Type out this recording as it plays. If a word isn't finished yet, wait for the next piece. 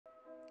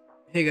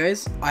Hey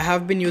guys, I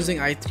have been using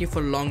i3 for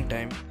a long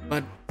time,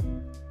 but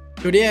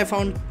today I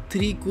found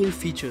 3 cool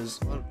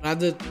features, or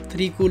rather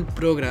 3 cool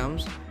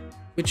programs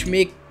which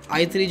make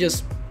i3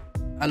 just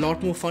a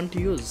lot more fun to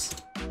use.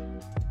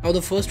 Now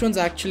the first one's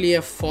actually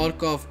a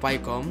fork of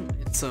Picom.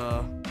 It's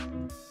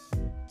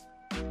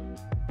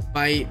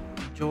by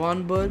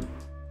jonaburg.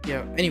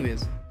 Yeah,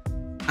 anyways.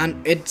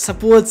 And it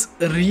supports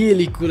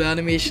really cool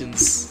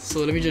animations.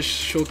 So let me just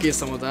showcase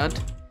some of that.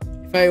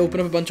 If I open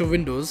up a bunch of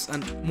windows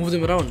and move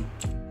them around,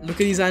 look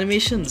at these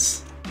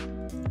animations.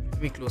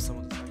 Let me close some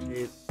of this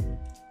actually.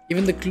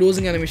 Even the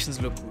closing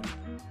animations look cool,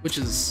 which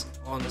is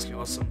honestly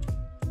awesome.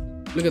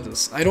 Look at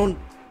this.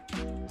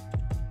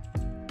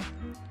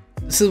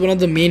 This is one of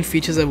the main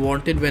features I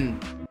wanted when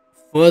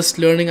first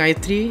learning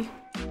i3,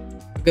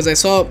 because I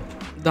saw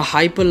the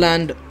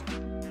Hyperland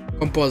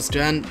compositor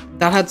and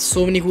that had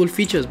so many cool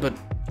features, but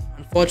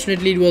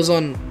unfortunately it was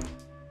on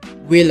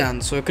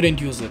VLAN, so I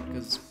couldn't use it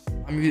because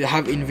I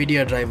have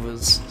NVIDIA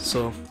drivers,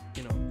 so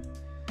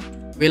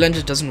VLAN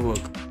just doesn't work.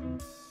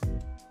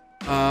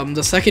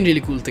 The second really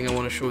cool thing I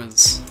want to show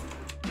is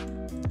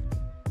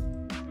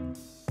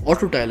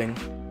Autotiling.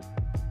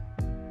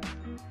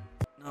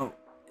 Now,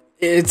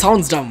 it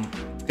sounds dumb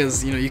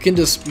because you can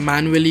just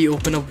manually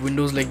open up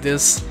windows like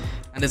this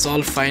and it's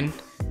all fine,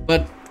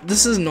 but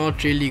this is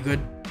not really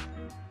good.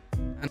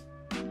 And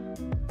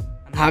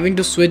having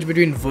to switch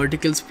between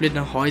vertical split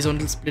and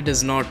horizontal split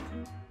is not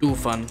too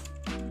fun.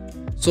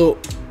 So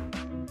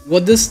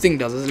what this thing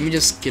does is, let me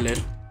just kill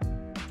it.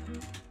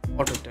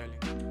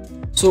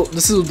 Autotiling. So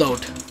this is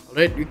without,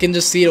 right? You can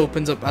just see it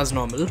opens up as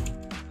normal.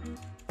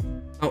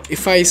 Now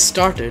if I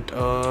start it,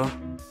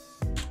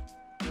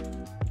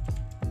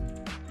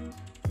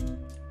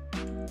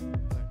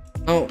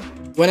 now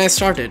when I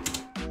start it,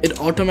 it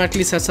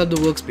automatically sets up the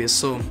workspace,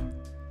 so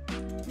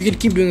you can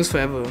keep doing this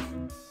forever,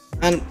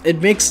 and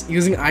it makes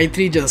using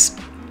i3 just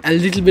a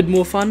little bit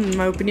more fun in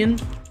my opinion,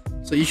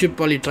 so you should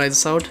probably try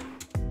this out.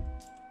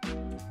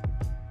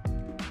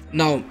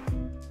 Now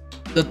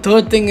the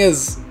third thing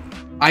is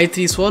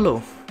i3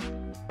 swallow.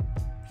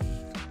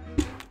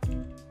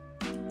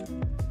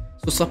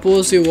 So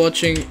suppose you're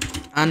watching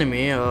anime,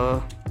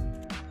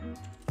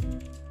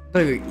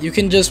 you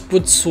can just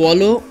put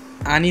swallow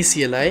any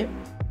CLI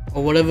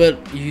or whatever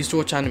you used to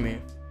watch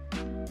anime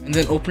and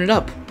then open it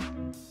up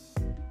and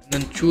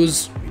then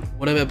choose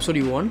whatever episode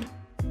you want,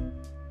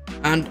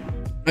 and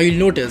now you'll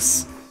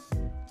notice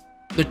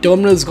the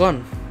terminal is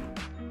gone.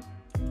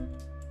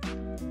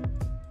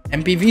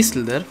 MPV is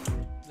still there,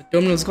 the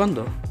terminal is gone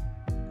though.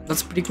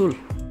 That's pretty cool.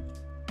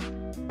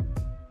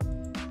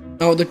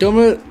 Now the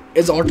terminal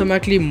is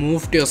automatically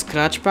moved to your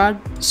scratch pad,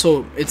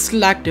 so it's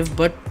still active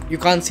but you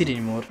can't see it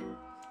anymore.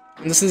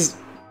 And this is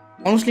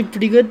honestly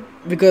pretty good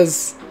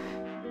because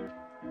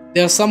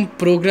there are some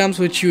programs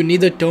which you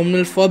need the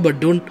terminal for but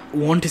don't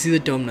want to see the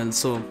terminal,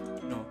 so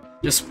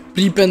just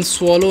prepend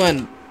swallow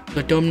and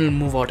the terminal will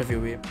move out of your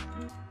way.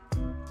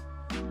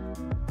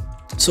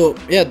 So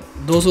yeah,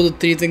 those are the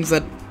 3 things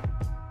that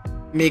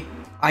make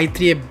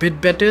i3 a bit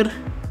better.